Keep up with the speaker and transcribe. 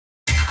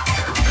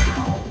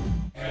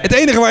Het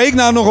enige waar ik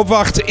nou nog op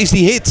wacht is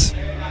die hit.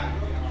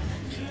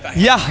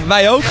 Ja,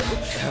 wij ook.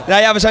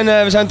 Nou ja,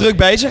 we zijn druk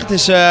bezig. Het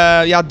is,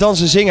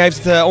 Dans en Zingen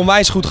heeft het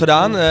onwijs goed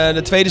gedaan.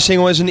 De tweede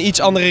single is een iets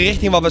andere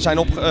richting wat we zijn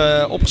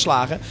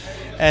opgeslagen.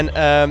 En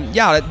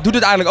het doet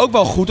het eigenlijk ook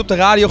wel goed. Op de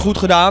radio goed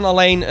gedaan.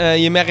 Alleen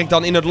je merkt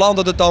dan in het land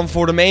dat het dan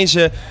voor de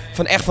mensen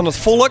van het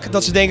volk,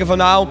 dat ze denken van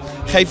nou,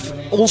 geef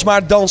ons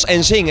maar Dans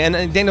en Zing. En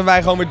ik denk dat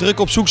wij gewoon weer druk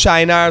op zoek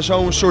zijn naar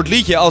zo'n soort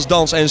liedje als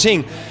Dans en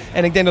Zing.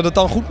 En ik denk dat het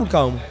dan goed moet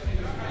komen.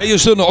 En je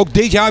stond ook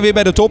dit jaar weer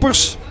bij de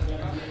toppers.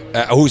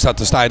 Hoe is dat?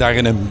 Dan sta je daar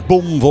in een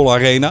bomvolle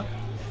arena.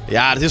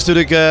 Ja, het is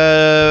natuurlijk,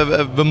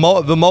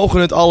 we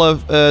mogen het alle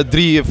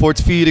 3 voor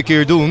het 4e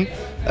keer doen.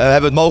 We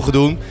hebben het mogen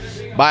doen.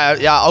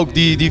 Maar ja, ook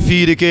die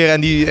 4e keer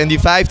en die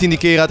 15e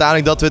keer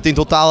uiteindelijk dat we het in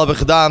totaal hebben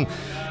gedaan,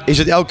 is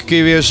het elke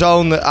keer weer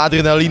zo'n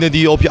adrenaline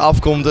die op je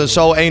afkomt. En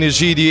zo'n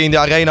energie die in de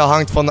arena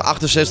hangt van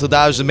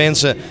 68.000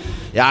 mensen.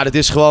 Ja, dat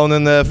is gewoon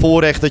een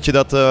voorrecht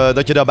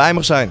dat je daarbij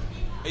mag zijn.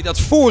 Hey, dat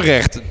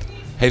voorrecht,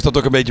 heeft dat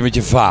ook een beetje met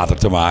je vader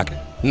te maken?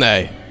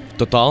 Nee,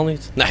 totaal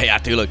niet. Nee, ja,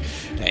 tuurlijk.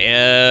 Nee,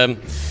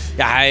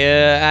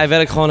 hij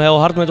werkt gewoon heel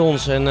hard met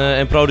ons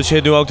en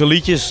produceert nu ook de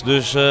liedjes.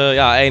 Dus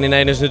 1 en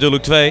 1 is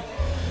natuurlijk 2.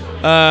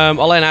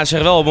 Alleen hij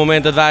zegt wel, op het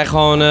moment dat wij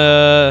gewoon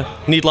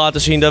niet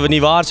laten zien dat we het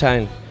niet waard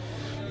zijn,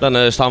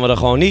 dan staan we er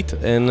gewoon niet.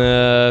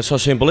 En zo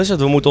simpel is het.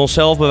 We moeten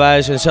onszelf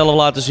bewijzen en zelf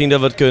laten zien dat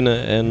we het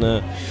kunnen.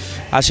 En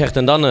hij zegt,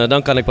 en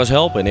dan kan ik pas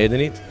helpen en eerder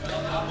niet.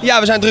 Ja,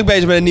 we zijn druk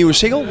bezig met een nieuwe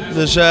single.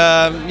 Dus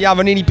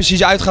wanneer die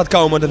precies uit gaat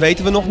komen, dat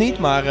weten we nog niet.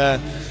 Maar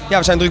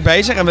we zijn druk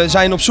bezig en we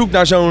zijn op zoek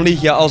naar zo'n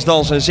liedje als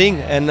Dans en Zing.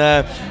 En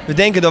we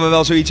denken dat we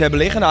wel zoiets hebben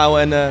liggen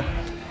nou. En,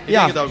 ik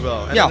denk het ook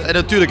wel. En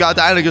natuurlijk,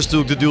 uiteindelijk is het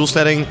natuurlijk de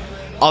doelstelling,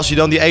 als je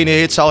dan die ene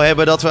hit zou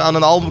hebben, dat we aan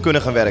een album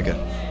kunnen gaan werken.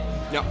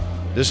 Ja.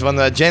 Dus van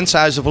Gents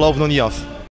zijn ze voorlopig nog niet af.